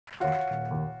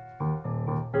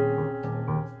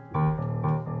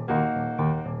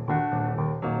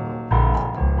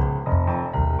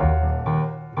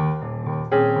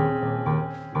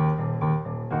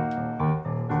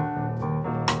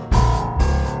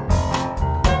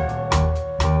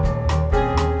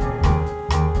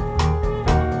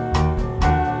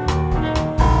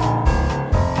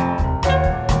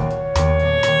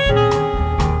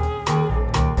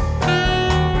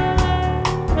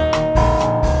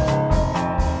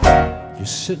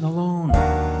Sitting alone,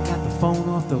 got the phone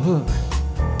off the hook.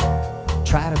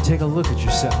 Try to take a look at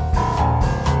yourself.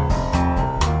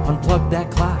 Unplug that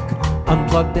clock,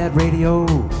 unplug that radio.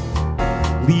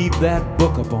 Leave that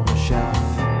book up on the shelf.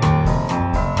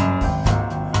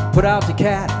 Put out the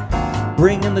cat,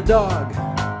 bring in the dog.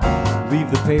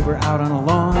 Leave the paper out on the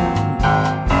lawn.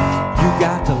 You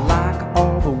got to lock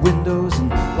all the windows and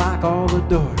lock all the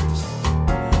doors.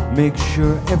 Make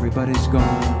sure everybody's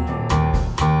gone.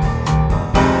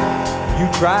 You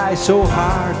try so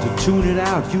hard to tune it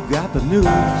out, you got the news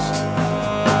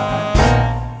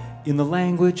in the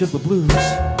language of the blues.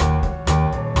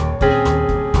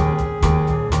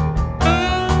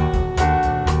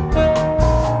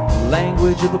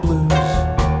 Language of the blues.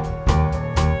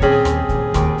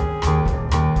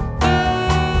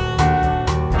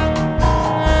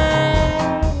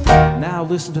 Now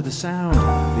listen to the sound,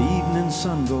 the evening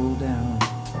sun go down.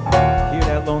 Hear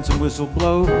that lonesome whistle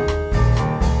blow.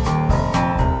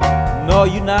 No,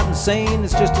 you're not insane,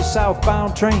 it's just a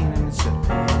southbound train, and it's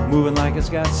moving like it's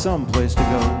got someplace to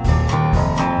go.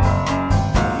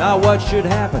 Now what should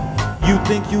happen? You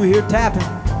think you hear tapping.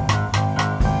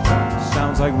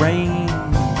 Sounds like rain.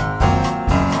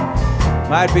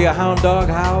 Might be a hound dog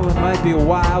howling, might be a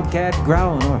wildcat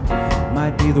growling, or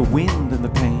might be the wind and the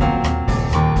pain.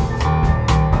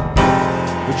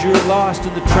 But you're lost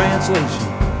in the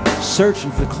translation,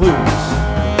 searching for clues.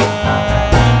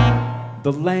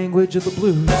 The language of the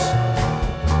blues.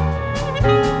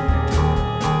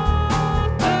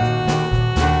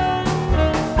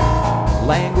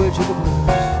 Language of the blues.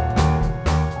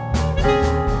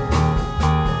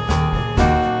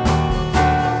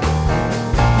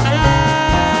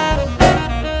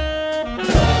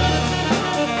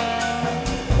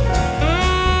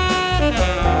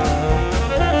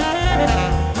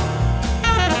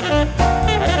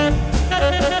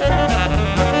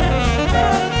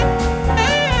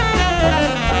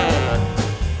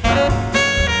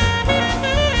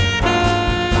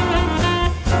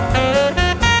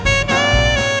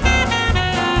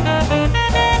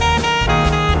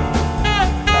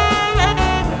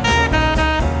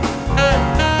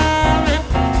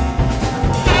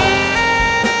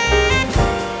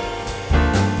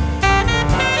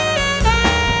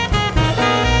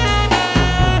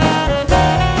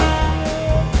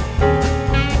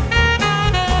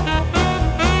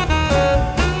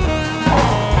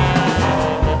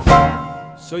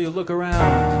 So you look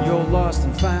around, you're lost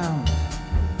and found.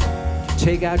 You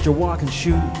take out your walking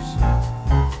shoes.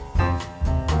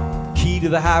 Key to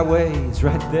the highway is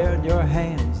right there in your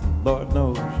hands. Lord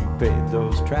knows you paid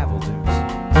those travel dues.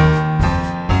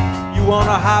 You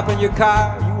wanna hop in your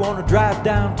car, you wanna drive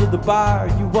down to the bar,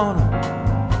 you wanna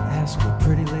ask a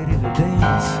pretty lady to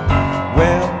dance.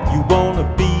 Well, you wanna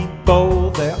be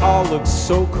bold, they all look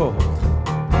so cold.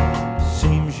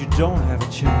 Seems you don't have a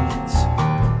chance.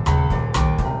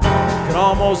 Can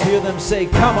almost hear them say,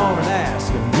 come on and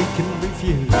ask, and we can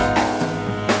refuse.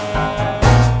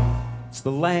 It's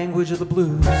the language of the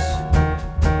blues.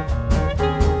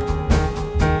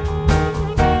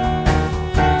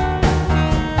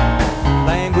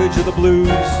 Language of the blues.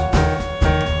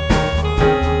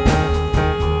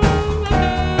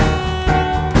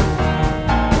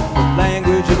 The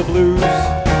language of the blues.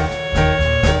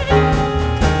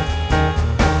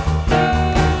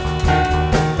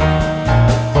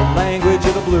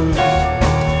 Blues.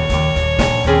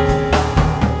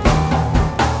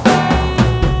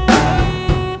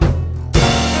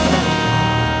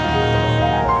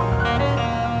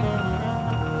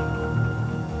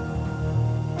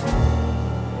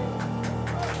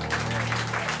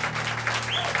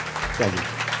 Thank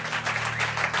you.